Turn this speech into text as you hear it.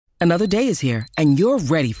Another day is here, and you're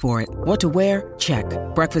ready for it. What to wear? Check.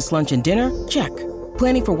 Breakfast, lunch, and dinner? Check.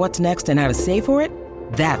 Planning for what's next and how to save for it?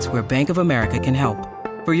 That's where Bank of America can help.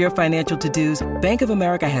 For your financial to-dos, Bank of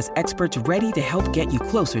America has experts ready to help get you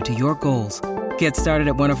closer to your goals. Get started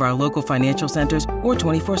at one of our local financial centers or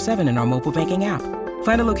 24/7 in our mobile banking app.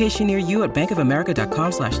 Find a location near you at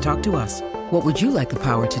bankofamerica.com/talktous. What would you like the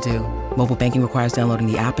power to do? Mobile banking requires downloading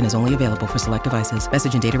the app and is only available for select devices.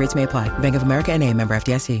 Message and data rates may apply. Bank of America N.A., member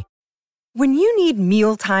FDIC. When you need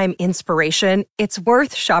mealtime inspiration, it's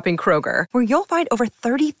worth shopping Kroger, where you'll find over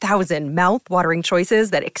 30,000 mouth-watering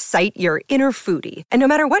choices that excite your inner foodie. And no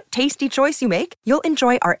matter what tasty choice you make, you'll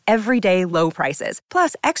enjoy our everyday low prices,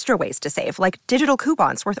 plus extra ways to save, like digital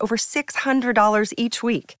coupons worth over $600 each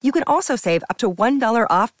week. You can also save up to $1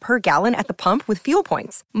 off per gallon at the pump with fuel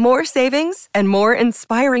points. More savings and more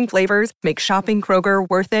inspiring flavors make shopping Kroger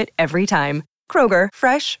worth it every time. Kroger,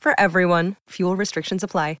 fresh for everyone. Fuel restrictions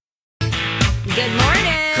apply. Good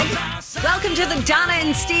morning. Welcome to the Donna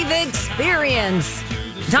and Steve Experience.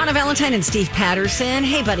 Donna Valentine and Steve Patterson.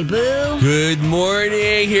 Hey, buddy boo. Good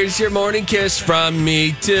morning. Here's your morning kiss from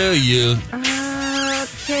me to you.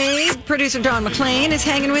 Okay. Producer Dawn McLean is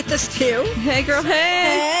hanging with us, too. Hey, girl.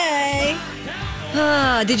 Hey.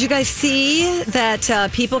 Did you guys see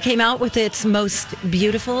that People came out with its most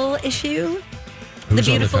beautiful issue? Who's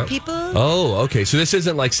the Beautiful People? Oh, okay. So this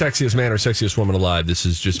isn't like Sexiest Man or Sexiest Woman Alive. This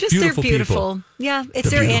is just beautiful their beautiful people. Yeah, it's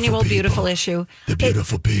their annual beautiful issue. The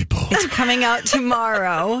beautiful people. It's coming out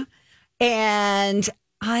tomorrow. And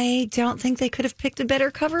I don't think they could have picked a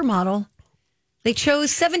better cover model. They chose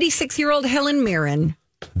 76-year-old Helen Mirren.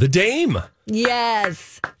 The Dame.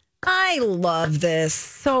 Yes. I love this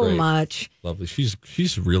so much. Lovely.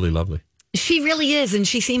 She's really lovely. She really is. And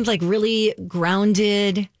she seems like really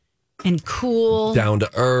grounded and cool. Down to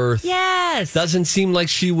earth. Yes. Doesn't seem like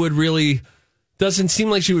she would mandate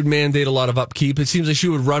a lot of upkeep. It seems like she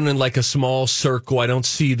would run in like a small circle. I don't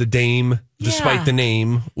see the Dame, despite the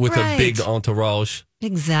name, with a big entourage.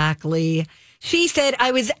 Exactly. She said, I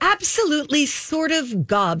was absolutely sort of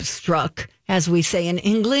gobstruck, as we say in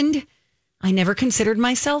England. I never considered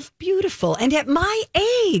myself beautiful. And at my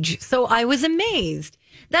age, so I was amazed.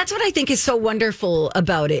 That's what I think is so wonderful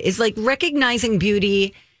about it, is like recognizing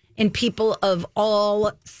beauty in people of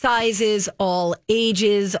all sizes, all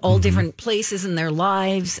ages, all different places in their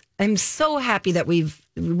lives. I'm so happy that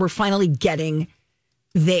we're finally getting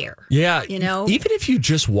there. Yeah. You know, even if you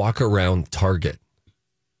just walk around Target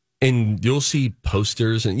and you'll see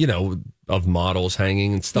posters and, of models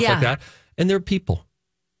hanging and stuff like that. And they're people.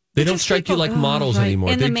 They don't strike you like models anymore.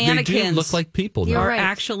 And the mannequins they do look like people now. are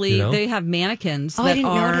actually, they have mannequins I that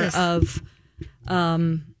didn't are notice.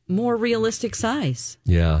 of more realistic size.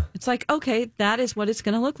 Yeah. It's like, okay, that is what it's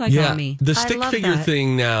going to look like on me. The stick figure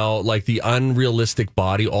thing now, like the unrealistic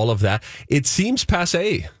body, all of that, it seems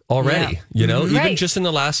passé already. Even just in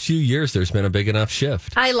the last few years, there's been a big enough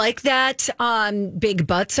shift. I like that big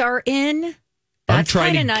butts are in. I'm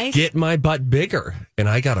trying to nice. get my butt bigger. And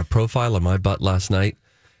I got a profile of my butt last night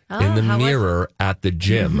in the mirror at the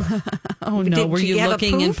gym. Oh, no. Were you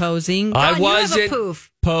looking and posing? I wasn't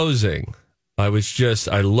posing. I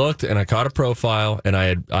looked and I caught a profile and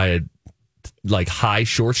I had like high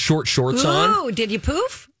shorts on. Oh, did you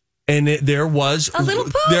poof? And there was a little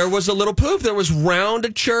poof. There was a little poof. There was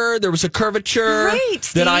roundature. There was a curvature. Great,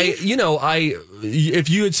 Steve. That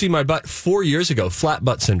if you had seen my butt 4 years ago, flat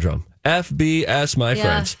butt syndrome. FBS, my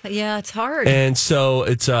friends. Yeah, it's hard. And so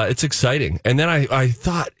it's exciting. And then I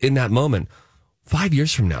thought in that moment, 5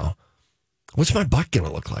 years from now, what's my butt going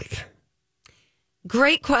to look like?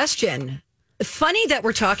 Great question. Funny that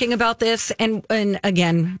we're talking about this. And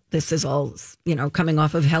again, this is all, coming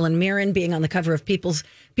off of Helen Mirren being on the cover of People's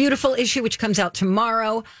Beautiful issue, which comes out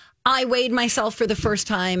tomorrow. I weighed myself for the first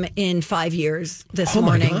time in 5 years this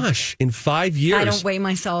morning. Oh my gosh, in 5 years. I don't weigh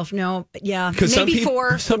myself, no. But yeah, because maybe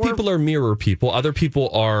some people are mirror people. Other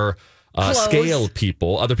people are scale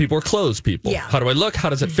people. Other people are clothes people. Yeah. How do I look?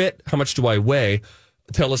 How does it fit? How much do I weigh?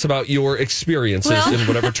 Tell us about your experiences in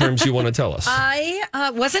whatever terms you want to tell us.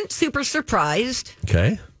 I wasn't super surprised.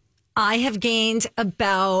 Okay. I have gained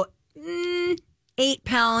about 8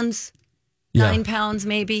 pounds, 9 pounds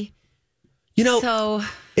maybe. So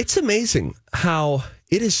it's amazing how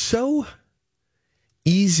it is so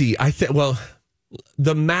easy.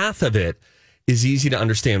 The math of it is easy to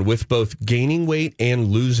understand with both gaining weight and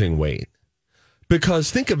losing weight.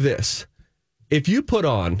 Because think of this. If you put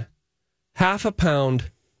on half a pound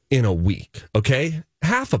in a week, okay?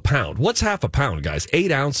 Half a pound. What's half a pound, guys?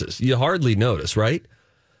 8 ounces. You hardly notice, right?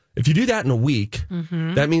 If you do that in a week,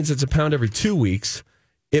 that means it's a pound every 2 weeks.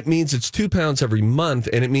 it means it's 2 pounds every month.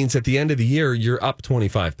 And it means at the end of the year, you're up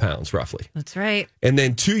 25 pounds roughly. That's right. And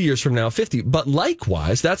then 2 years from now, 50. But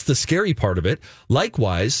likewise, that's the scary part of it.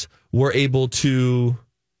 Likewise, we're able to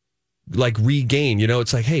like regain, you know,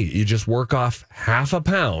 it's like, hey, you just work off half a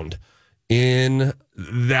pound in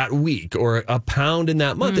that week or a pound in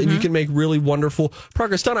that month, and you can make really wonderful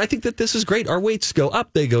progress. Donna, I think that this is great. Our weights go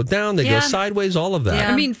up, they go down, they go sideways, all of that.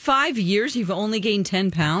 Yeah. I mean, 5 years, you've only gained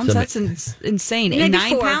 10 pounds. That's insane. Maybe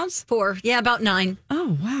 9 pounds? 4. Yeah, about 9.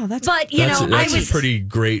 Oh, wow. That's a pretty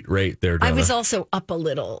great rate there, Donna. I was also up a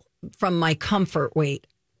little from my comfort weight.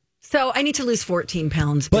 So I need to lose 14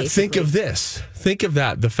 pounds. But think of this. Think of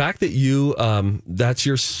that. The fact that you, that's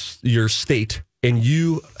your state, and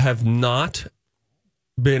you have not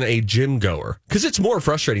been a gym goer, because it's more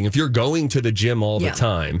frustrating if you're going to the gym all the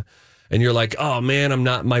time and you're like, oh man,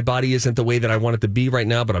 my body isn't the way that I want it to be right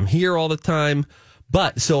now, but I'm here all the time.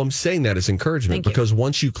 But so I'm saying that as encouragement, because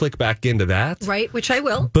once you click back into that, right, which I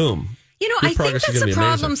will, boom. You know, I think that's a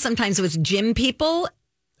problem sometimes with gym people.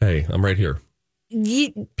 Hey, I'm right here.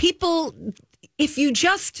 People, if you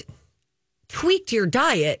just tweaked your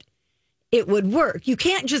diet, it would work. You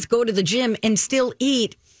can't just go to the gym and still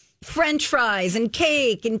eat French fries and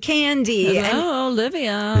cake and candy. Olivia.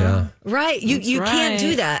 Yeah. Right. You can't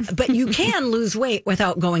do that, but you can lose weight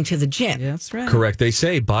without going to the gym. Yeah, that's right. Correct. They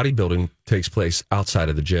say bodybuilding takes place outside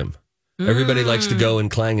of the gym. Everybody likes to go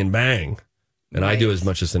and clang and bang. And I do as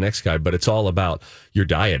much as the next guy, but it's all about your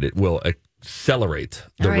diet. It will accelerate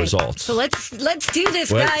the results. So let's do this,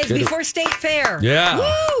 guys, before State Fair. Yeah.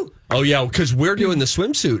 Woo! Oh, yeah, because we're doing the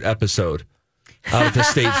swimsuit episode out at the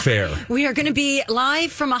State Fair. We are going to be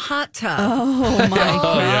live from a hot tub. Oh, my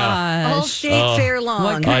gosh. Yeah. All State Fair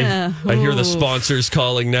long. I hear the sponsors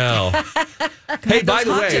calling now. Hey, by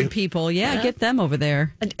the way. People, get them over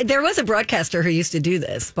there. There was a broadcaster who used to do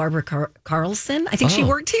this, Barbara Carlson. I think she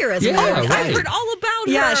worked here as a matter of fact. I heard all about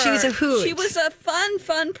her. Yeah, she was a hoot. She was a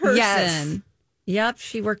fun person. Yes. Yep,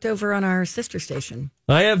 she worked over on our sister station.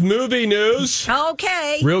 I have movie news.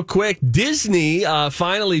 Okay. Real quick, Disney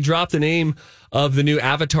finally dropped the name of the new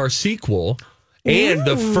Avatar sequel. And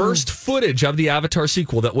the first footage of the Avatar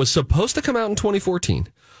sequel that was supposed to come out in 2014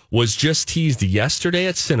 was just teased yesterday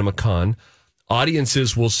at CinemaCon.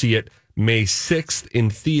 Audiences will see it May 6th in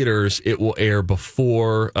theaters. It will air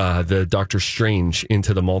before the Doctor Strange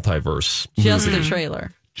Into the Multiverse Just movie. the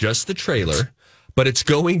trailer. Just the trailer. But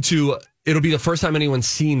it'll be the first time anyone's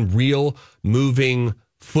seen real moving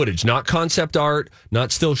footage, not concept art,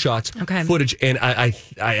 not still shots, footage. And I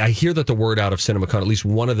hear that the word out of CinemaCon, at least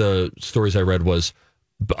one of the stories I read was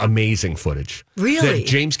amazing footage. Really? That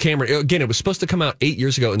James Cameron, again, it was supposed to come out 8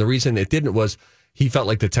 years ago. And the reason it didn't was he felt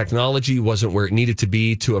like the technology wasn't where it needed to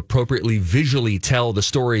be to appropriately visually tell the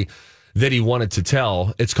story that he wanted to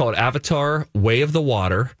tell. It's called Avatar: Way of the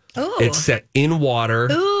Water. Oh. It's set in water.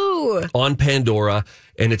 On Pandora,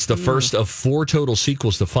 and it's the first of 4 total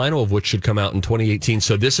sequels, the final of which should come out in 2018.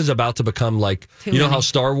 So this is about to become like, know how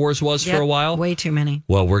Star Wars was for a while? Way too many.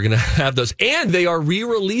 Well, we're going to have those. And they are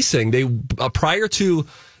re-releasing. Prior to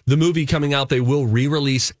the movie coming out, they will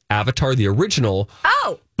re-release Avatar, the original.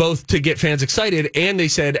 Oh! Both to get fans excited, and they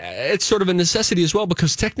said it's sort of a necessity as well,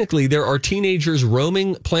 because technically there are teenagers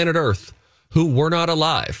roaming planet Earth who were not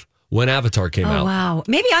alive when Avatar came out. Oh, wow.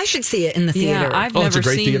 Maybe I should see it in the theater. Yeah, I've never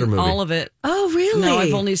seen all of it. Oh, really? No,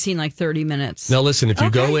 I've only seen like 30 minutes. Now, listen, if you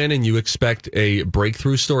go in and you expect a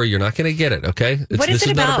breakthrough story, you're not going to get it, okay? What is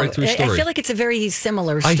it about? Not a breakthrough story. I feel like it's a very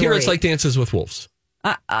similar story. I hear it's like Dances with Wolves.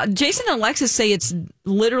 Jason and Alexis say it's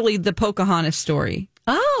literally the Pocahontas story.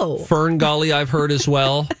 Oh. Fern Gully, I've heard as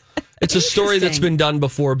well. It's a story that's been done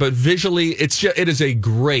before, but visually, it is a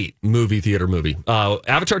great theater movie.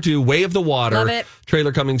 Avatar 2, Way of the Water. Love it.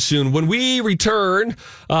 Trailer coming soon. When we return,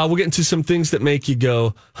 we'll get into some things that make you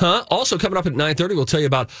go, huh? Also, coming up at 9:30, we'll tell you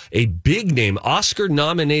about a big name,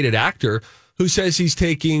 Oscar-nominated actor who says he's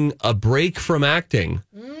taking a break from acting.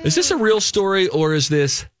 Is this a real story, or is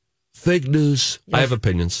this fake news? Yes. I have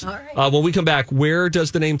opinions. All right. When we come back, where does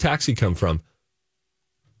the name Taxi come from?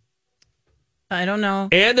 I don't know.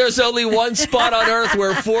 And there's only one spot on Earth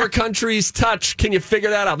where 4 countries touch. Can you figure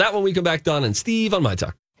that out? That when we come back, Don and Steve on My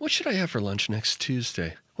Talk. What should I have for lunch next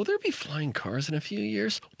Tuesday? Will there be flying cars in a few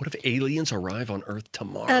years? What if aliens arrive on Earth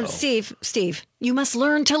tomorrow? Steve, you must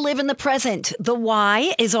learn to live in the present. The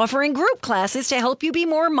Y is offering group classes to help you be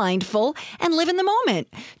more mindful and live in the moment.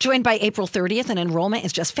 Join by April 30th, and enrollment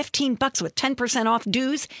is just $15 with 10% off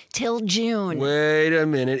dues till June. Wait a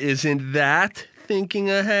minute. Isn't that thinking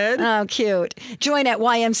ahead? Oh, cute. Join at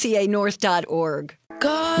ymcanorth.org.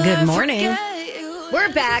 Good morning.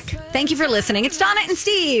 We're back. Thank you for listening. It's Donna and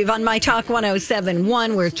Steve on My Talk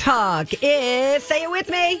 107.1, where talk is, say it with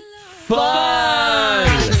me, Fun!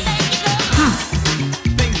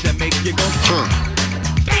 Things that make you go,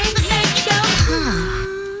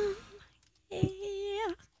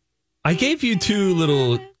 I gave you two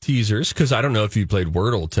little teasers because I don't know if you played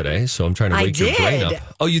Wordle today, so I'm trying to wake your brain up.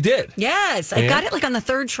 Oh, you did? Yes, I got it like on the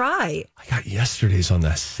third try. I got yesterday's on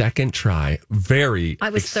the second try. Very I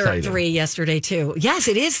was exciting. three yesterday, too. Yes,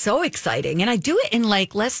 it is so exciting. And I do it in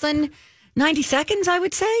like less than 90 seconds, I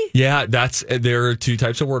would say. Yeah, there are two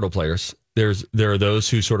types of Wordle players. There are those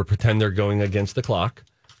who sort of pretend they're going against the clock.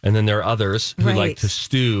 And then there are others who like to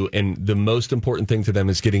stew. And the most important thing to them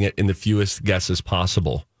is getting it in the fewest guesses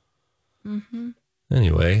possible. Mm-hmm.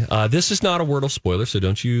 Anyway, this is not a Wordle spoiler, so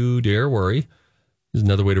don't you dare worry. There's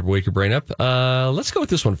another way to wake your brain up. Let's go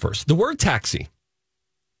with this one first. The word taxi.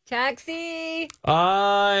 Taxi.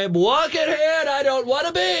 I'm walking here and I don't want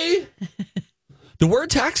to be. The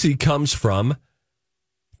word taxi comes from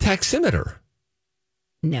taximeter.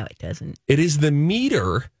 No, it doesn't. It is the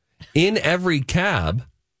meter in every cab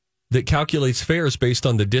that calculates fares based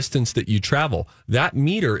on the distance that you travel. That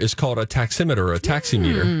meter is called a taximeter or a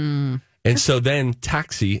taximeter. And so then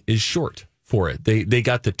taxi is short for it. They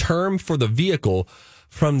got the term for the vehicle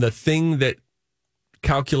from the thing that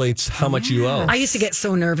calculates how much you owe. I used to get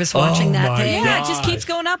so nervous watching that thing. Yeah, it just keeps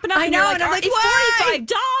going up and up. I and know, you're like, and I'm like,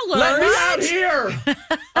 $45. Let me out here.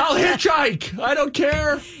 I'll hitchhike. I don't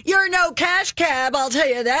care. You're no cash cab, I'll tell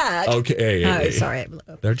you that. Okay. Oh, sorry.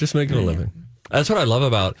 They're just making a living. That's what I love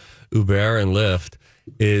about Uber and Lyft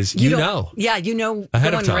is you know. Yeah, you know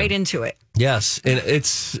ahead going of time. right into it. Yes, and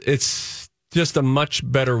it's just a much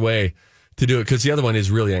better way to do it because the other one is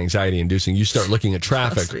really anxiety inducing. You start looking at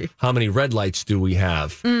traffic. How many red lights do we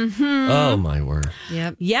have? Mm-hmm. Oh, my word.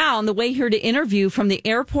 Yep. Yeah, on the way here to interview from the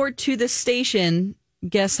airport to the station,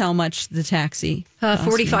 guess how much the taxi?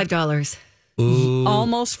 $45. Ooh.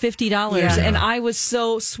 Almost $50. Yeah. And I was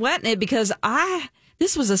so sweating it because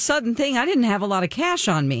this was a sudden thing. I didn't have a lot of cash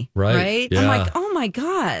on me. Right? Yeah. I'm like, oh my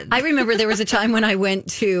God. I remember there was a time when I went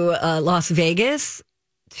to Las Vegas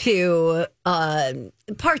to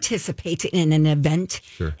participate in an event.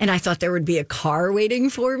 Sure. And I thought there would be a car waiting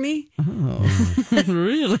for me. Oh,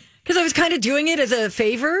 really? Because I was kind of doing it as a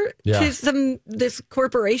favor to this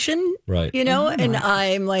corporation. Right. You know? And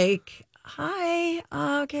I'm like, hi,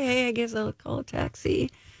 okay, I guess I'll call a taxi.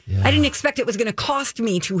 Yeah. I didn't expect it was going to cost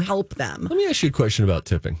me to help them. Let me ask you a question about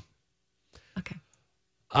tipping. Okay.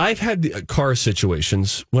 I've had car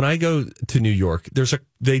situations when I go to New York.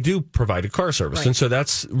 They do provide a car service, right. And so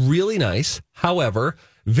that's really nice. However,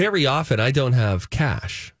 very often I don't have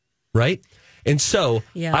cash, right? And so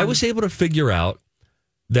I was able to figure out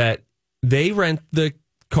that they rent the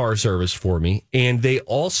car service for me, and I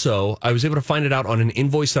was able to find it out on an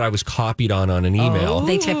invoice that I was copied on an email.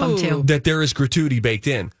 They tip them too. That there is gratuity baked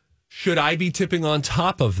in. Should I be tipping on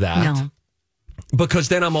top of that? No. Because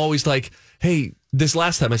then I'm always like, hey, this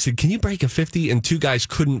last time I said, can you break a 50? And two guys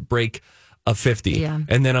couldn't break a 50. Yeah.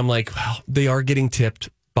 And then I'm like, well, they are getting tipped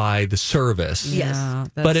by the service. Yes. Yeah,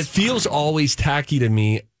 But it feels always tacky to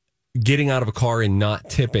me getting out of a car and not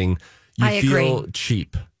tipping. You feel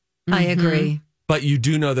cheap. I agree. But you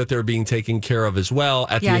do know that they're being taken care of as well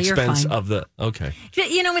at the expense of the... Okay.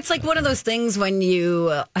 You know, it's like one of those things when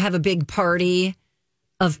you have a big party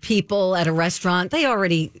of people at a restaurant, they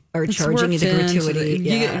already are charging you the gratuity.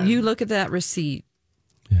 You look at that receipt.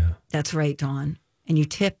 Yeah. That's right, Dawn. And you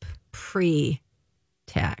tip pre-tax.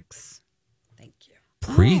 Thank you.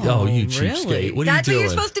 You cheapskate. really? What are That's you what doing? you're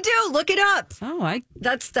supposed to do. Look it up. Oh,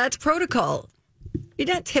 That's protocol. You're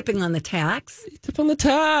not tipping on the tax. Tip on the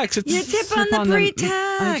tax. It's, You tip on the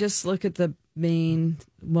pre-tax. I just look at the main,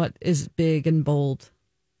 what is big and bold.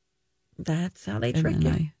 That's how they And trick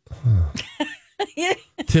then you.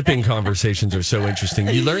 Tipping conversations are so interesting.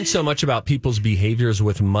 You learn so much about people's behaviors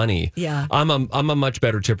with money. Yeah. I'm a much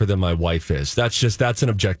better tipper than my wife is. That's an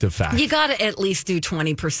objective fact. You got to at least do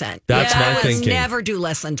 20%. That's my Let's thinking. never do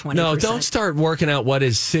less than 20%. No, don't start working out what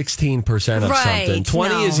is 16% of Right, something.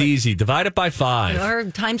 20 no. is easy. Divide it by 5. Or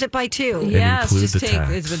times it by 2. Yes, include just the take,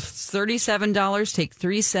 tax. if it's $37, take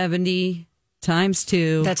 $370 times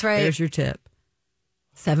 2. That's right. There's your tip.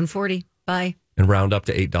 $7.40. Bye. And round up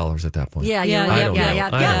to $8 at that point. Yeah, Yeah, you're right. I don't know. Yeah. I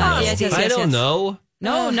don't know. Yes, yes, I yes, don't yes.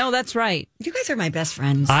 know. No, that's right. You guys are my best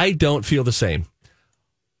friends. I don't feel the same.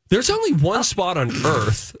 There's only one spot on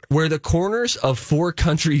Earth where the corners of 4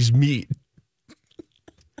 countries meet.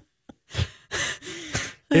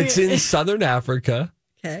 It's in Southern Africa,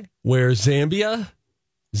 Okay. where Zambia,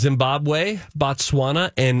 Zimbabwe,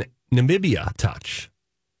 Botswana, and Namibia touch.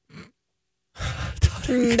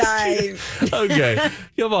 Nice. Okay.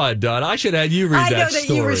 Come on, Don. I should have you read that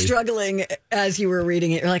story. You were struggling as you were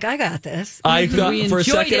reading it. You're like, I got this. I thought for a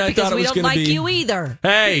second I thought it was going to be. We don't like you either.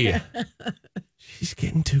 Hey, she's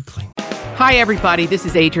getting too clean. Hi, everybody. This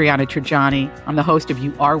is Adriana Trajani. I'm the host of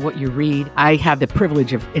You Are What You Read. I have the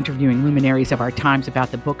privilege of interviewing luminaries of our times about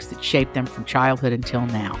the books that shaped them from childhood until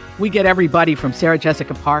now. We get everybody from Sarah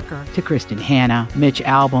Jessica Parker to Kristen Hanna, Mitch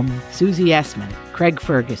Albom, Susie Essman, Craig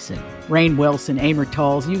Ferguson, Rainn Wilson, Amor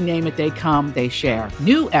Tolls, you name it, they come, they share.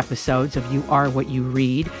 New episodes of You Are What You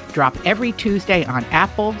Read drop every Tuesday on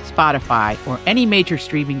Apple, Spotify, or any major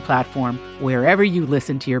streaming platform wherever you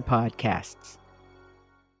listen to your podcasts.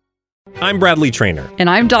 I'm Bradley Trainer. And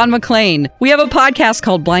I'm Don McClain. We have a podcast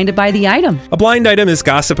called Blinded by the Item. A blind item is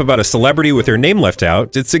gossip about a celebrity with their name left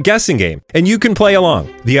out. It's a guessing game, and you can play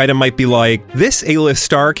along. The item might be like, this A-list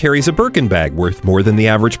star carries a Birkin bag worth more than the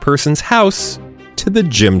average person's house to the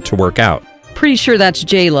gym to work out. Pretty sure that's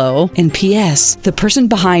J-Lo. And P.S. the person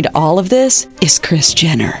behind all of this is Kris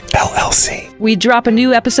Jenner, LLC. We drop a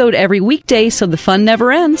new episode every weekday so the fun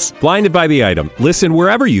never ends. Blinded by the Item. Listen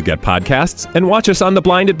wherever you get podcasts and watch us on the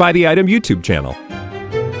Blinded by the Item YouTube channel.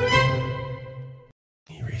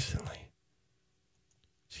 Recently.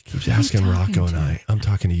 She keeps asking Rocco and I'm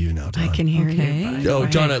talking to you now, Donna. I can hear Okay. you. Oh,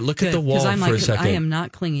 Donna, look at the wall for a second. I am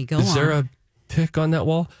not clingy. Go on. Is there a tick on that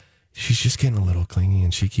wall? She's just getting a little clingy,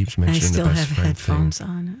 and she keeps I mentioning still the best have friend headphones thing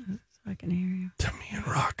on so I can hear you. to me and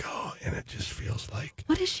Rocco, and it just feels like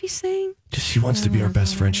What is she saying? just she wants to be our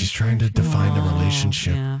best friend. She's trying to define the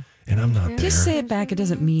relationship, Yeah. and I'm not there. Just say it back. It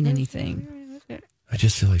doesn't mean anything. I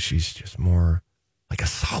just feel like she's just more like a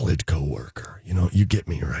solid coworker. You know, you get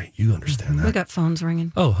me, right? You understand that. We got phones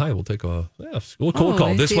ringing. Oh, hi. We'll take a cool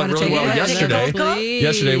call. This do you went wanna really take well it? yesterday. Please.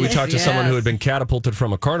 Yesterday, we talked to someone who had Yes. been catapulted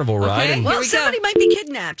from a carnival ride. Okay. And, Here Well, we go. somebody might be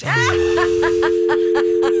kidnapped. I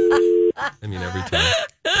mean, every time.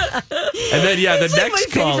 And then, yeah, the It's like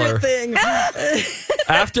next my caller. favorite thing.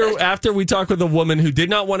 After we talked with a woman who did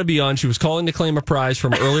not want to be on, she was calling to claim a prize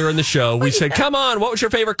from earlier in the show. We said, "Come on, what was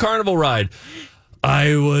your favorite carnival ride?"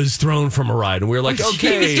 I was thrown from a ride, and we were like,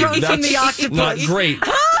 "Okay, thrown from that's the octopus. not great."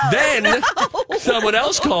 Then someone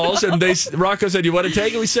else calls, and Rocco said, "You want to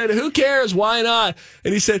take it?" We said, "Who cares? Why not?"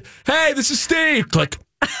 And he said, "Hey, this is Steve." Click.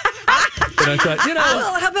 And I thought,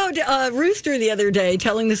 Well, how about Rooster the other day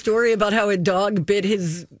telling the story about how a dog bit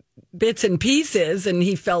his bits and pieces and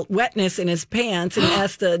he felt wetness in his pants and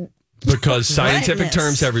asked the... because scientific Wetness.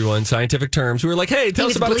 terms, everyone, scientific terms. We were like, "Hey, tell us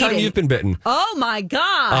was about a time bleeding. you've been bitten." Oh, my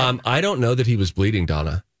God. I don't know that he was bleeding,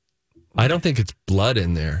 Donna. I don't think it's blood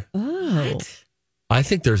in there. Oh. I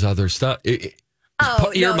think there's other stuff.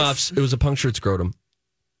 Oh, Earmuffs. It was a punctured scrotum.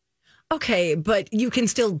 Okay, but you can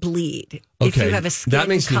still bleed if Okay, you have a skin that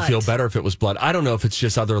makes me cut. feel better if it was blood. I don't know if it's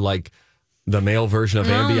just other like the male version of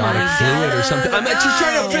ambiotic fluid or something. I'm just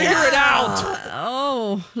trying to figure it out.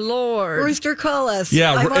 Oh, Lord. Rooster, call us.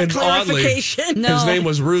 Yeah, I want and oddly, clarification. No, his name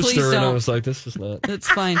was please Rooster, and I don't. was like, "This is not." That's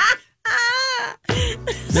fine.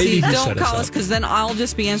 Maybe he Don't set call us us up. because then I'll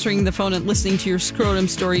just be answering the phone and listening to your scrotum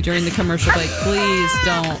story during the commercial. Like, please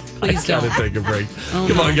don't. Please Gotta don't. take a break.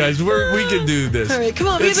 Come on, guys, we can do this. All right, come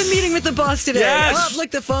on. We have a meeting with the boss today. Yes. Oh,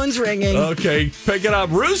 look, the phone's ringing. Okay, pick it up.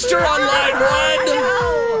 Rooster on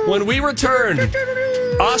line 1. When we return,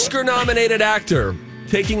 Oscar-nominated actor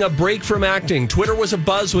taking a break from acting. Twitter was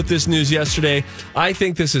abuzz with this news yesterday. I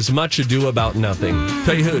think this is Much Ado About Nothing.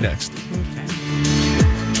 Tell you who next.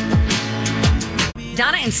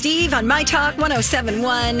 Donna and Steve on My Talk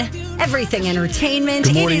 107.1. Everything Entertainment.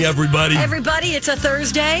 Good morning, It is- everybody. Everybody, it's a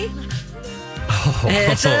Thursday.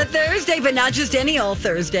 It's a Thursday, but not just any old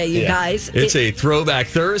Thursday, you guys. It's a Throwback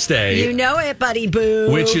Thursday. You know it, buddy boo.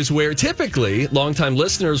 Which is where typically longtime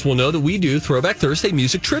listeners will know that we do Throwback Thursday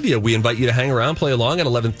music trivia. We invite you to hang around, play along at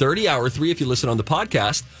 11:30, hour 3 if you listen on the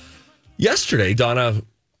podcast. Yesterday, Donna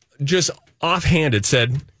just offhanded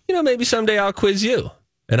said, maybe someday I'll quiz you.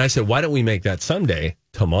 And I said, why don't we make that someday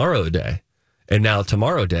Tomorrow Day? And now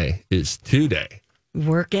Tomorrow Day is today.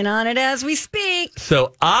 Working on it as we speak.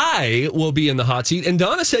 So I will be in the hot seat. And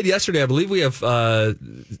Donna said yesterday, I believe we have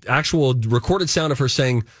actual recorded sound of her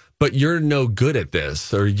saying, but you're no good at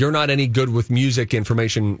this, or you're not any good with music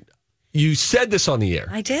information. You said this on the air.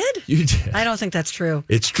 I did? You did. I don't think that's true.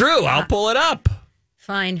 It's true. I'll pull it up.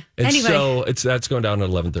 Fine. And Anyway. so that's going down at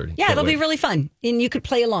 11:30. Yeah, it'll be really fun. And you could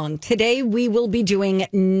play along. Today, we will be doing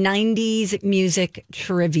 90s music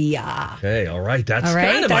trivia. Okay, all right. That's All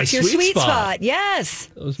right? kind of my That's your sweet spot. Yes.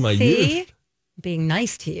 That was my See? youth. Being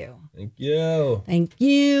nice to you. Thank you. Thank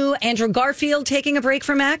you. Andrew Garfield taking a break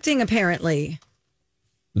from acting, apparently.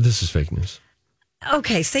 This is fake news.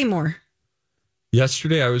 Okay, say more.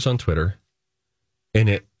 Yesterday, I was on Twitter,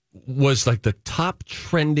 and was like the top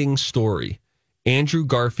trending story. Andrew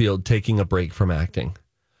Garfield taking a break from acting,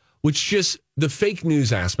 which just the fake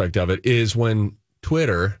news aspect of it is when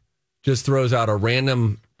Twitter just throws out a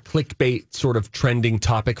random clickbait sort of trending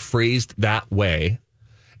topic phrased that way.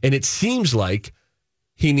 And it seems like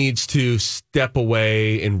he needs to step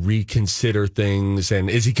away and reconsider things. And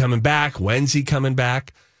is he coming back? When's he coming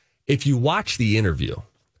back? If you watch the interview,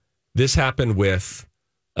 this happened with,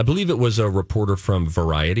 I believe it was a reporter from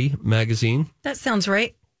Variety magazine. That sounds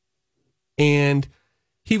right. And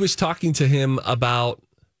he was talking to him about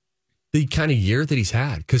the kind of year that he's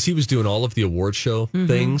had, because he was doing all of the award show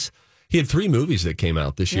things. He had 3 movies that came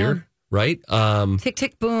out this year, right? Tick,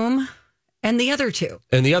 Tick, Boom, and the other 2.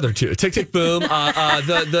 Tick, Tick, Boom,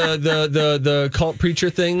 the cult preacher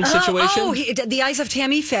thing situation. The Eyes of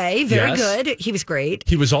Tammy Faye, very good. He was great.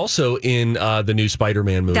 He was also in the new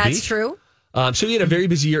Spider-Man movie. That's true. So he had a very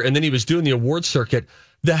busy year, and then he was doing the award circuit.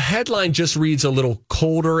 The headline just reads a little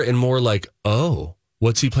colder and more like, oh,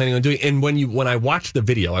 what's he planning on doing? And when I watched the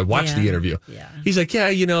video, I watched the interview. Yeah. He's like,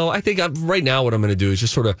 I think right now what I'm going to do is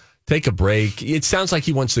just sort of take a break. It sounds like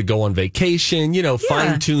he wants to go on vacation,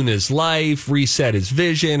 fine tune his life, reset his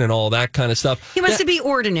vision, and all that kind of stuff. He wants to be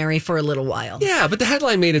ordinary for a little while. Yeah, but the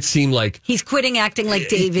headline made it seem like he's quitting acting like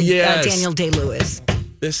Daniel Day-Lewis.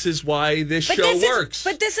 This is why this show works.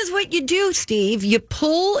 But this is what you do, Steve. You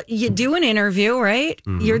do an interview, right?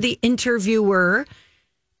 Mm-hmm. You're the interviewer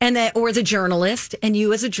or the journalist, and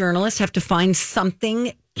you as a journalist have to find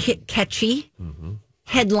something catchy,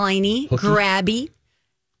 headliney, grabby,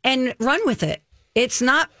 and run with it. It's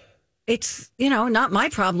not my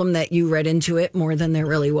problem that you read into it more than there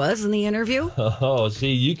really was in the interview. Oh,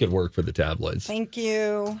 see, you could work for the tabloids. Thank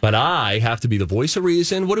you. But I have to be the voice of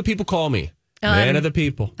reason. What do people call me? Man of the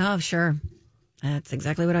people. Oh, sure. That's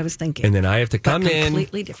exactly what I was thinking. And then I have to come in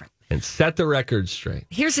completely different and set the record straight.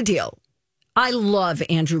 Here's the deal. I love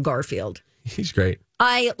Andrew Garfield. He's great.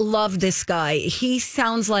 I love this guy. He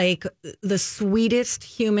sounds like the sweetest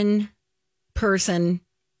human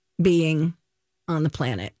being on the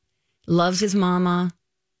planet. Loves his mama.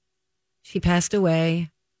 She passed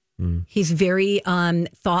away. He's very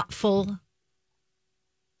thoughtful,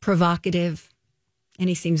 provocative, and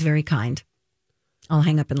he seems very kind. I'll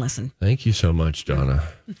hang up and listen. Thank you so much, Donna,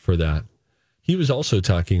 for that. He was also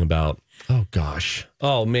talking about, now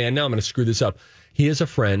I'm going to screw this up. He has a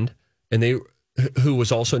friend, who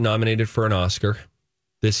was also nominated for an Oscar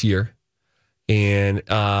this year. And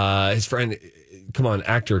his friend,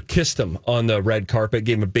 actor, kissed him on the red carpet,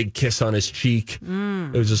 gave him a big kiss on his cheek.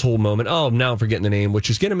 It was this whole moment. Oh, now I'm forgetting the name, which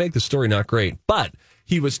is going to make the story not great. But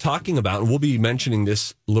he was talking about, and we'll be mentioning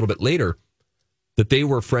this a little bit later, that they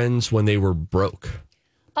were friends when they were broke.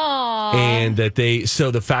 Aww. And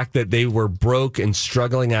the fact that they were broke and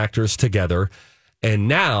struggling actors together, and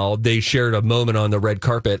now they shared a moment on the red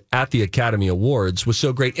carpet at the Academy Awards was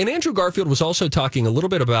so great. And Andrew Garfield was also talking a little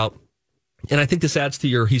bit about, and I think this adds to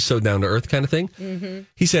your he's so down to earth kind of thing. Mm-hmm.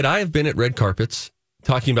 He said, I have been at red carpets,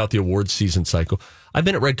 talking about the awards season cycle. I've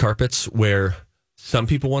been at red carpets where some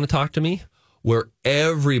people want to talk to me, where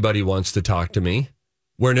everybody wants to talk to me,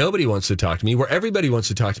 where nobody wants to talk to me, where everybody wants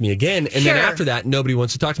to talk to me again. And then after that, nobody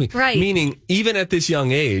wants to talk to me. Right. Meaning, even at this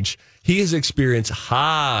young age, he has experienced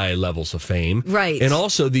high levels of fame. Right. And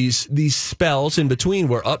also these spells in between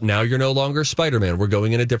where, now you're no longer Spider-Man. We're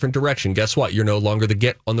going in a different direction. Guess what? You're no longer the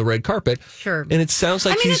get on the red carpet. Sure. And it sounds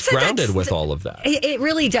like he's grounded with all of that. It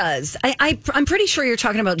really does. I'm pretty sure you're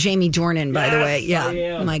talking about Jamie Dornan, by the way.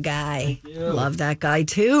 Yeah. My guy. Love that guy,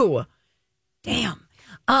 too. Damn.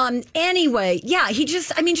 Anyway, he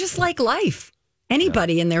just like life.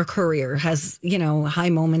 Anybody in their career has, high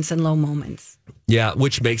moments and low moments. Yeah,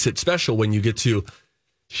 which makes it special when you get to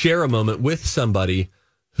share a moment with somebody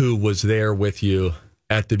who was there with you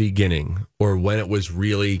at the beginning or when it was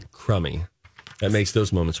really crummy. That makes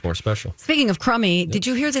those moments more special. Speaking of crummy, did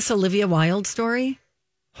you hear this Olivia Wilde story?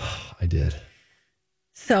 I did.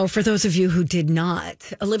 So for those of you who did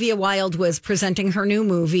not, Olivia Wilde was presenting her new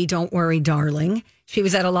movie, Don't Worry, Darling. She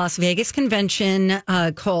was at a Las Vegas convention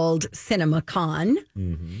called CinemaCon.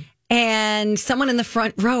 Mm-hmm. And someone in the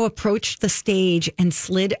front row approached the stage and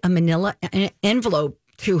slid a manila envelope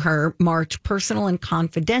to her marked personal and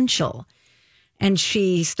confidential. And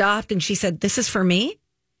she stopped and she said, "This is for me."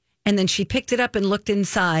 And then she picked it up and looked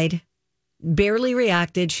inside, barely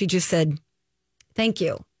reacted. She just said, "Thank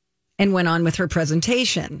you," and went on with her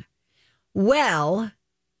presentation. Well,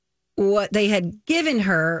 what they had given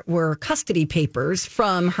her were custody papers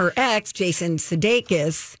from her ex, Jason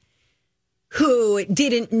Sudeikis, who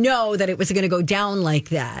didn't know that it was going to go down like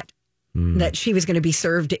that, that she was going to be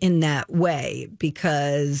served in that way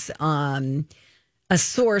because a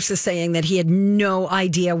source is saying that he had no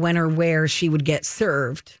idea when or where she would get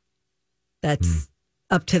served. That's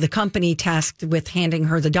up to the company tasked with handing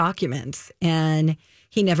her the documents. And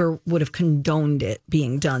he never would have condoned it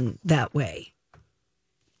being done that way.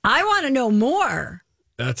 I want to know more.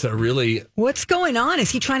 That's a really... What's going on? Is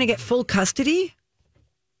he trying to get full custody?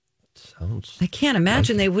 Sounds... I can't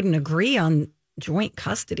imagine they wouldn't agree on joint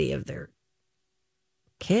custody of their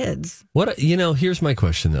kids. What, here's my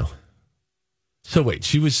question, though. So wait,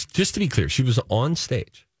 she was, just to be clear, she was on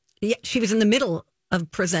stage. Yeah, she was in the middle of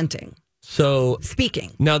presenting. So...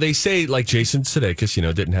 Speaking. Now, they say, like Jason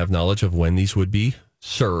Sudeikis, didn't have knowledge of when these would be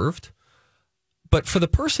served. But for the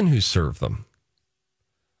person who served them,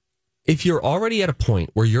 if you're already at a point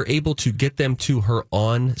where you're able to get them to her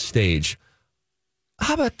on stage,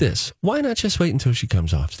 how about this? Why not just wait until she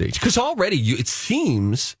comes off stage? Because already it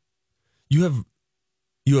seems you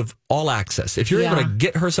have all access. If you're able to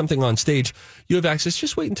get her something on stage, you have access.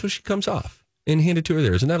 Just wait until she comes off and hand it to her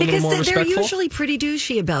there. Isn't that a little more respectful? Because they're usually pretty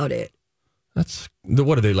douchey about it.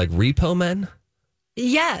 What are they, like repo men?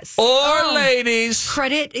 Yes. Or ladies.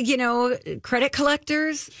 Credit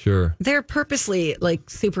collectors. Sure. They're purposely like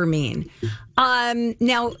super mean.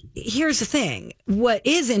 Now, here's the thing. What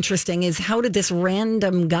is interesting is how did this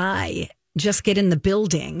random guy just get in the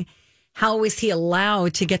building? How was he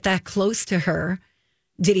allowed to get that close to her?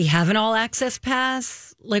 Did he have an all access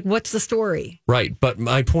pass? Like, what's the story? Right. But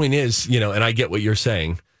my point is, and I get what you're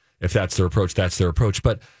saying. If that's their approach, that's their approach.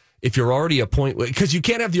 But if you're already a point, because you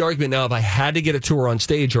can't have the argument now if I had to get it to her on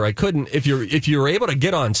stage or I couldn't. If you're able to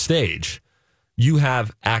get on stage, you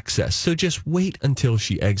have access. So just wait until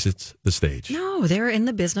she exits the stage. No, they're in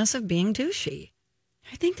the business of being douchey.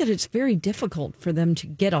 I think that it's very difficult for them to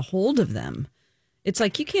get a hold of them. It's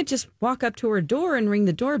like you can't just walk up to her door and ring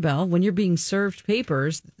the doorbell. When you're being served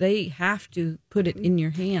papers, they have to put it in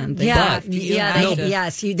your hand. They have to be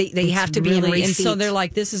in receipt. And so they're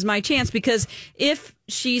like, this is my chance. Because if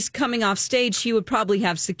she's coming off stage, she would probably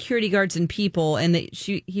have security guards and people, and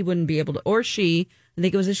he wouldn't be able to, or she, I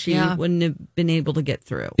think it was a she, wouldn't have been able to get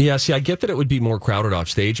through. Yeah, see, I get that it would be more crowded off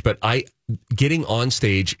stage, but getting on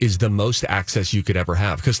stage is the most access you could ever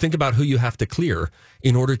have. Because think about who you have to clear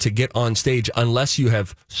in order to get on stage, unless you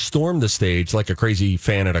have stormed the stage like a crazy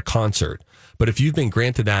fan at a concert. But if you've been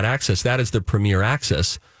granted that access, that is the premier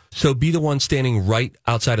access. So be the one standing right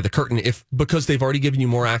outside of the curtain, because they've already given you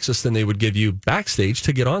more access than they would give you backstage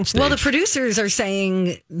to get on stage. Well, the producers are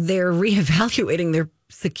saying they're reevaluating their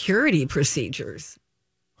security procedures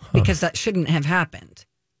because that shouldn't have happened.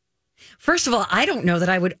 First of all, I don't know that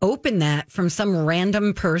I would open that from some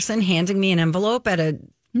random person handing me an envelope at a...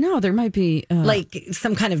 No, there might be... like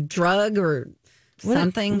some kind of drug or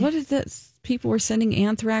something. What is this? People were sending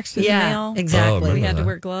anthrax through the mail. Exactly. We had to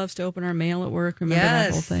wear gloves to open our mail at work. Remember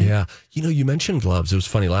that whole thing? Yeah. You mentioned gloves. It was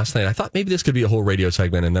funny. Last night, I thought maybe this could be a whole radio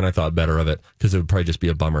segment, and then I thought better of it because it would probably just be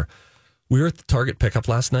a bummer. We were at the Target pickup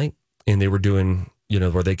last night, and they were doing,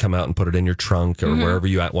 where they come out and put it in your trunk or wherever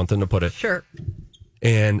you want them to put it. Sure.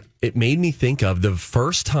 And it made me think of the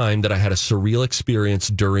first time that I had a surreal experience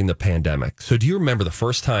during the pandemic. So do you remember the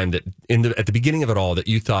first time that at the beginning of it all that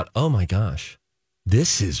you thought, oh my gosh,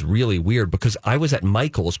 this is really weird? Because I was at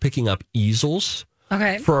Michael's picking up easels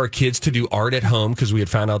for our kids to do art at home because we had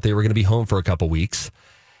found out they were going to be home for a couple weeks.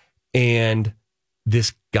 And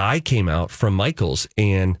this guy came out from Michael's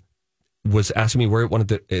and was asking me where it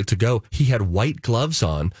wanted to go. He had white gloves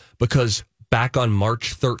on because back on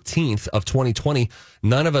March 13th of 2020,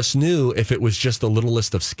 none of us knew if it was just a little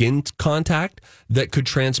list of skin contact that could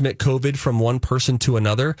transmit COVID from one person to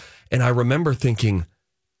another. And I remember thinking,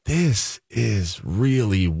 this is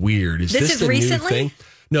really weird. Is this the recently? new thing?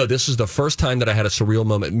 No, this is the first time that I had a surreal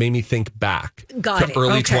moment. It made me think back to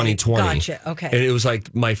early 2020. Gotcha. Okay. And it was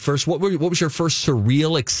like my first, what was your first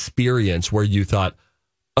surreal experience where you thought,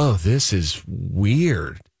 oh, this is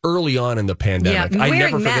weird? Early on in the pandemic. Yeah, I never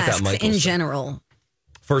wearing forget masks that, Michael. in general.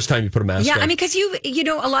 First time you put a mask on. Yeah, I mean, because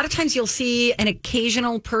a lot of times you'll see an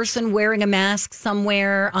occasional person wearing a mask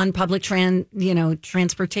somewhere on public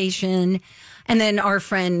transportation. And then our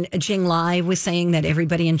friend Jing Lai was saying that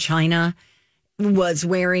everybody in China was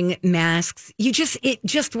wearing masks. It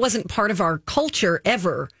just wasn't part of our culture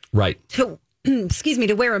ever. Right. To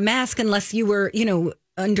wear a mask unless you were,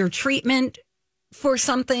 under treatment for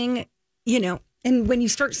something, And when you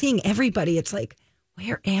start seeing everybody, it's like,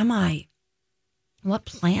 where am I? What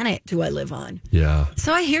planet do I live on? Yeah.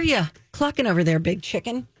 So I hear you clucking over there, big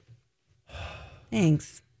chicken.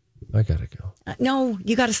 Thanks. I got to go. No,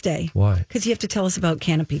 you got to stay. Why? Because you have to tell us about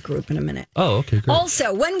Canopy Group in a minute. Oh, okay, great.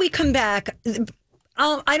 Also, when we come back,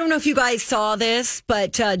 I don't know if you guys saw this,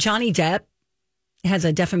 but Johnny Depp has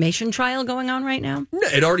a defamation trial going on right now. No,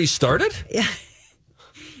 it already started? Yeah.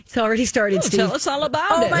 It's already started, Steve. Tell us all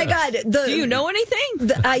about it. Oh, my God. Do you know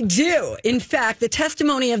anything? I do. In fact, the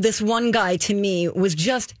testimony of this one guy to me was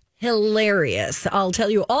just hilarious. I'll tell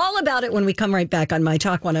you all about it when we come right back on My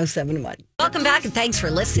Talk 107.1. Welcome back and thanks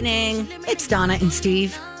for listening. It's Donna and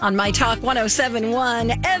Steve on My Talk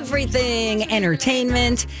 107.1. Everything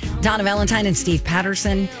entertainment. Donna Valentine and Steve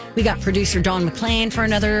Patterson. We got producer Dawn McClain for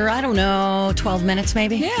another, 12 minutes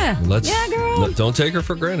maybe. Yeah. girl. Don't take her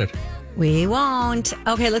for granted. We won't.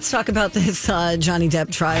 Okay, let's talk about this Johnny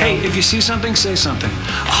Depp trial. Hey, if you see something, say something.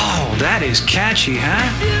 Oh, that is catchy, huh?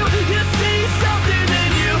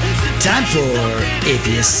 Time for If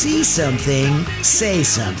You See Something, Say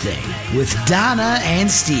Something with Donna and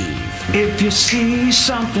Steve. If you see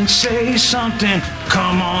something, say something.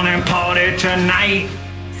 Come on and party tonight.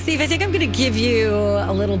 Steve, I think I'm going to give you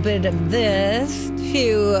a little bit of this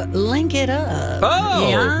to link it up. Oh,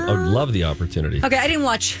 Yeah? I would love the opportunity. Okay, I didn't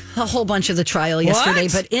watch a whole bunch of the trial yesterday,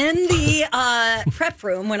 What? but in the prep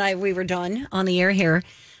room when we were done on the air here,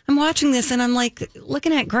 I'm watching this and I'm like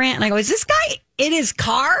looking at Grant and I go, is this guy in his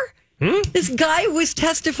car? This guy was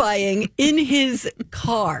testifying in his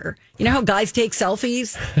car. You know how guys take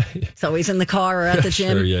selfies? It's always in the car or at the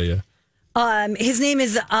gym. Sure, yeah. His name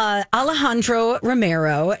is Alejandro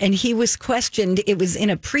Romero, and he was questioned. It was in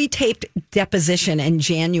a pre-taped deposition in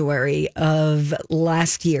January of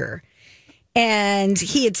last year. And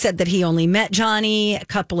he had said that he only met Johnny a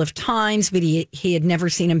couple of times, but he had never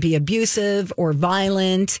seen him be abusive or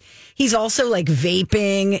violent. He's also like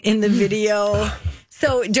vaping in the video.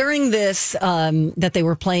 So during this that they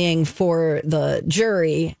were playing for the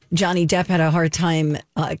jury, Johnny Depp had a hard time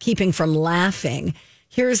keeping from laughing.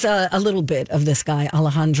 Here's a little bit of this guy,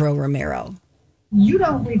 Alejandro Romero. You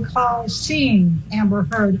don't recall seeing Amber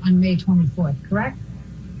Heard on May 24th, correct?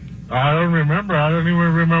 I don't remember. I don't even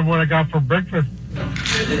remember what I got for breakfast.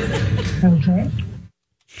 Okay.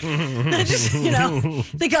 Just,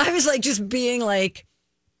 the guy was like just being like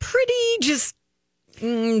pretty just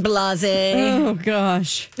blasé. Oh,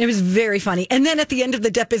 gosh. It was very funny. And then at the end of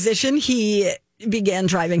the deposition, he began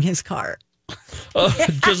driving his car.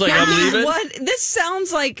 Just like I'm leaving? What? This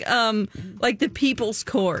sounds like the People's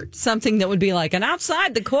Court, something that would be like an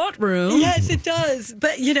outside the courtroom. Yes, it does.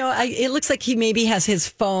 But, it looks like he maybe has his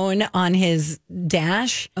phone on his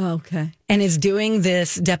dash. Okay. And is doing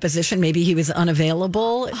this deposition. Maybe he was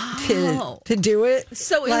unavailable to do it.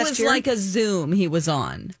 So it was like a Zoom he was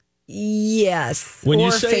on. Yes. When or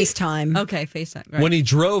you say- FaceTime. Okay, FaceTime. Right. When he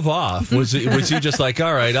drove off, was he just like,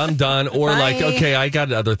 all right, I'm done? Or like, Bye. okay, I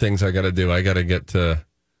got other things I got to do. I got to get to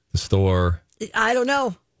the store. I don't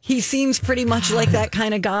know. He seems pretty much like that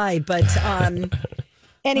kind of guy. But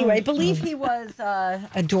anyway, I believe he was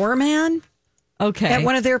a doorman Okay. at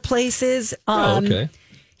one of their places. Okay.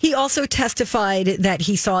 He also testified that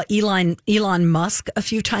he saw Elon Musk a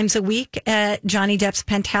few times a week at Johnny Depp's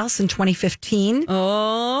penthouse in 2015.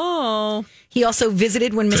 Oh. He also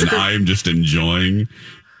visited when Mr. I'm just enjoying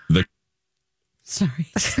the. Sorry.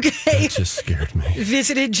 Okay. That just scared me.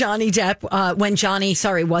 Visited Johnny Depp when Johnny,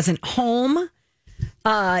 wasn't home.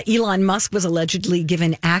 Elon Musk was allegedly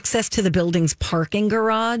given access to the building's parking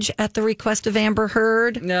garage at the request of Amber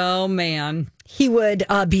Heard. No, man. He would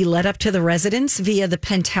be led up to the residence via the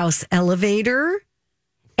penthouse elevator.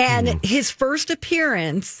 And his first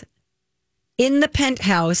appearance in the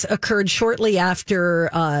penthouse occurred shortly after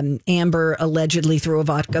Amber allegedly threw a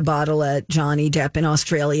vodka bottle at Johnny Depp in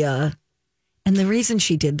Australia. And the reason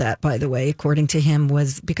she did that, by the way, according to him,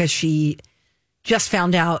 was because she just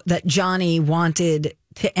found out that Johnny wanted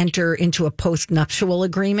to enter into a post-nuptial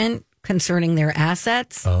agreement concerning their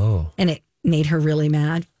assets. Oh. And it made her really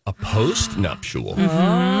mad. A post-nuptial.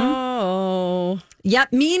 Oh.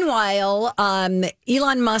 Yep. Meanwhile,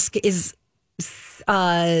 Elon Musk is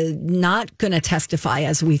not going to testify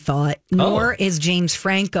as we thought, nor is James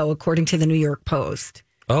Franco, according to the New York Post.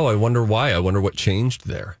 Oh, I wonder why. I wonder what changed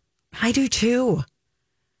there. I do too.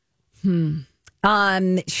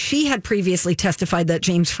 She had previously testified that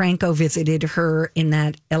James Franco visited her in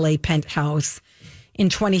that LA penthouse in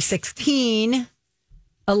 2016,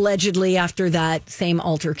 allegedly after that same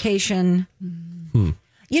altercation.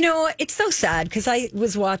 It's so sad because I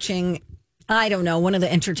was watching, one of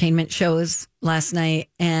the entertainment shows last night,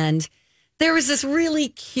 and there was this really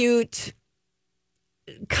cute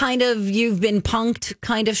kind of you've been punked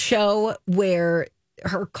kind of show where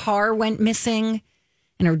her car went missing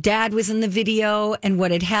and her dad was in the video, and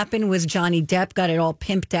what had happened was Johnny Depp got it all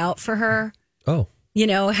pimped out for her. Oh.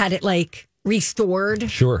 Had it like restored.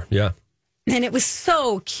 Sure, yeah. And it was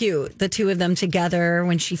so cute, the two of them together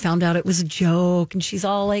when she found out it was a joke. And she's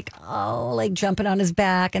all like jumping on his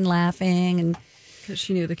back and laughing. And because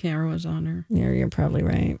she knew the camera was on her. Yeah, you're probably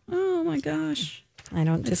right. Oh, my gosh. I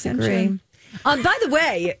don't disagree. By the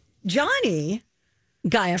way, Johnny,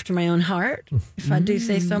 guy after my own heart, if I do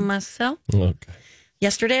say so myself. Okay.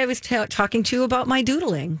 Yesterday, I was talking to you about my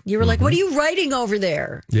doodling. You were like, what are you writing over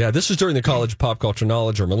there? Yeah, this was during the College of Pop Culture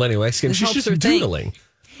Knowledge or Millennial X, and she's just doodling.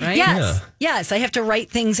 Right? Yes. I have to write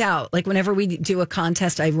things out. Like whenever we do a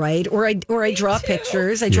contest, I write or I draw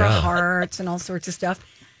pictures. I draw hearts and all sorts of stuff.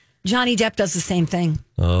 Johnny Depp does the same thing.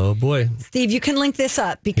 Oh, boy. Steve, you can link this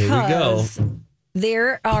up because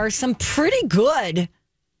there are some pretty good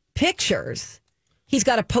pictures. He's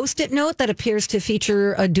got a Post-it note that appears to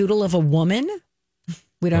feature a doodle of a woman.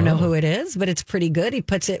 We don't know who it is, but it's pretty good. He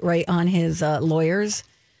puts it right on his lawyer's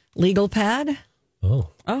legal pad. Oh.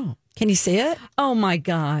 Can you see it? Oh, my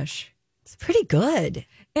gosh. It's pretty good.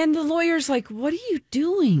 And the lawyer's like, what are you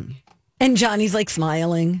doing? And Johnny's like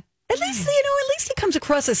smiling. At least he comes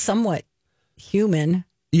across as somewhat human.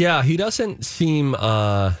 Yeah, he doesn't seem,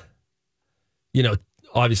 obviously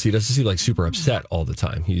he doesn't seem like super upset all the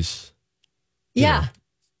time. He's,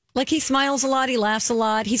 like he smiles a lot. He laughs a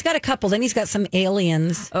lot. He's got a couple. Then he's got some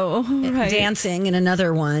aliens dancing in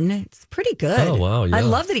another one. It's pretty good. Oh, wow. Yeah. I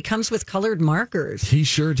love that he comes with colored markers. He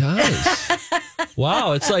sure does.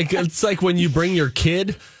 Wow. It's like when you bring your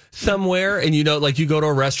kid somewhere and you go to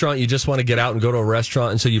a restaurant, you just want to get out and go to a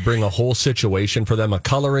restaurant. And so you bring a whole situation for them, a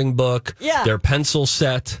coloring book, their pencil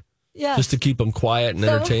set, just to keep them quiet and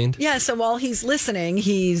entertained. Yeah. So while he's listening,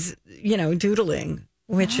 he's, doodling,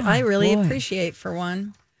 which I really appreciate for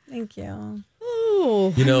one. Thank you.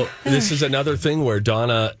 Oh. This is another thing where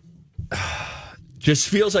Donna just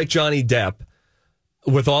feels like Johnny Depp,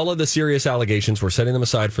 with all of the serious allegations, we're setting them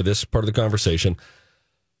aside for this part of the conversation.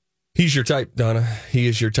 He's your type, Donna. He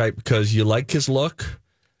is your type because you like his look.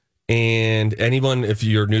 And anyone, if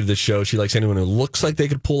you're new to the show, she likes anyone who looks like they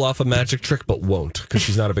could pull off a magic trick but won't because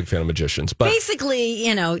she's not a big fan of magicians. But basically,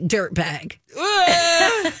 dirtbag.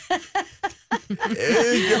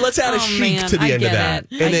 Let's add a chic to the end of that.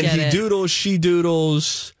 And then he doodles, she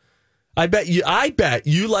doodles. I bet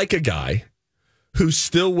you like a guy who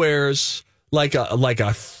still wears like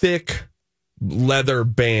a thick leather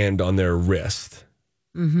band on their wrist.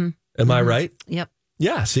 Mm-hmm. Am I right? Yep.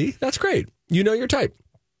 Yeah, see? That's great. You know your type.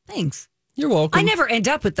 Thanks. You're welcome. I never end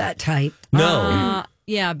up with that type. No.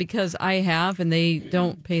 Yeah, because I have, and they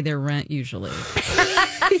don't pay their rent usually.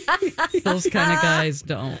 Those kind of guys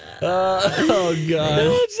don't. Oh, God.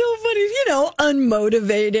 That's so funny.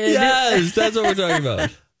 Unmotivated. Yes, that's what we're talking about.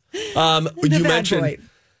 You mentioned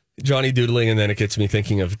Johnny doodling, and then it gets me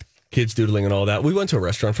thinking of kids doodling and all that. We went to a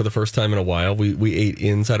restaurant for the first time in a while. We ate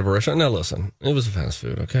inside of a restaurant. Now, listen, it was a fast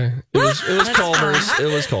food, okay? It was Culver's.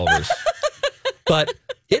 It was Culver's. But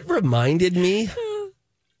it reminded me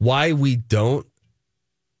why we don't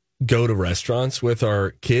go to restaurants with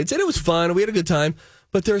our kids. And it was fun. We had a good time.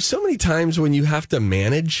 But there are so many times when you have to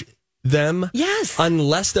manage them. Yes.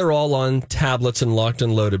 Unless they're all on tablets and locked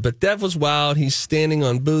and loaded. But Dev was wild. He's standing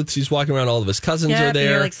on booths. He's walking around. All of his cousins are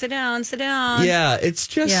there. You're like, sit down. Yeah, it's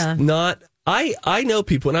just not. I know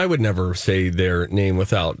people, and I would never say their name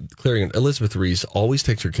without clearing it. Elizabeth Reese always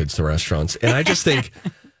takes her kids to restaurants. And I just think,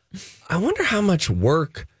 I wonder how much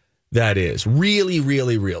work that is. Really,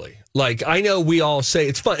 really, really. Like, I know we all say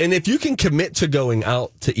it's fun. And if you can commit to going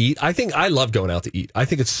out to eat, I love going out to eat. I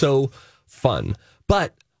think it's so fun.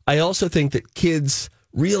 But I also think that kids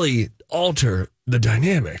really alter the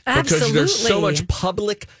dynamic. Absolutely. Because there's so much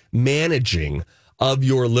public managing of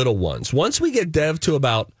your little ones. Once we get Dev to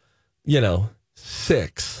about,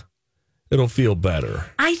 6, it'll feel better.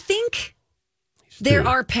 I think there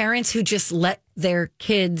are parents who just let their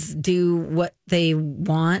kids do what they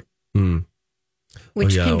want.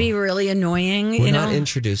 Which can be really annoying. We're not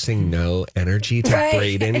introducing no energy to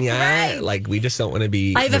Brayden yet. Right. Like, we just don't want to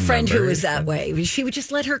be. I have a friend who was that way. She would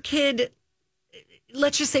just let her kid,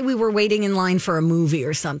 let's just say we were waiting in line for a movie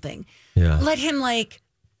or something. Yeah. Let him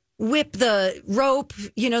whip the rope,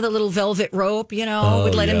 the little velvet rope,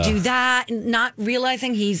 would let him do that, and not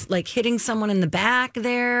realizing he's hitting someone in the back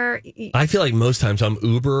there. I feel like most times I'm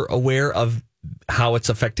uber aware of how it's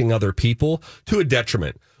affecting other people to a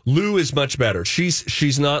detriment. Lou is much better.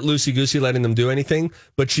 She's not loosey-goosey letting them do anything,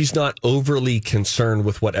 but she's not overly concerned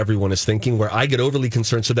with what everyone is thinking, where I get overly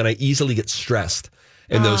concerned, so then I easily get stressed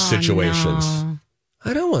in those situations. No.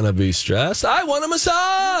 I don't want to be stressed. I want a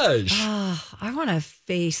massage. I want a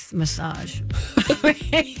face massage.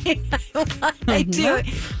 I do.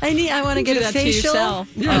 I want to get do a that to facial,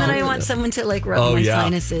 yourself. and then I want someone to like rub my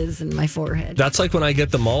sinuses and my forehead. That's like when I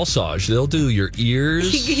get the massage. They'll do your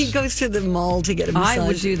ears. He goes to the mall to get a massage. I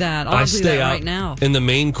would do that. I'll do stay that out right now. in the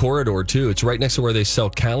main corridor, too. It's right next to where they sell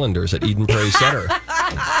calendars at Eden Prairie Center.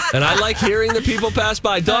 And I like hearing the people pass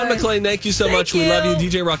by. Dawn McClain, thank you so much. We love you.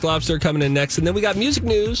 DJ Rock Lobster coming in next. And then we got music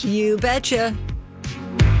news. You betcha.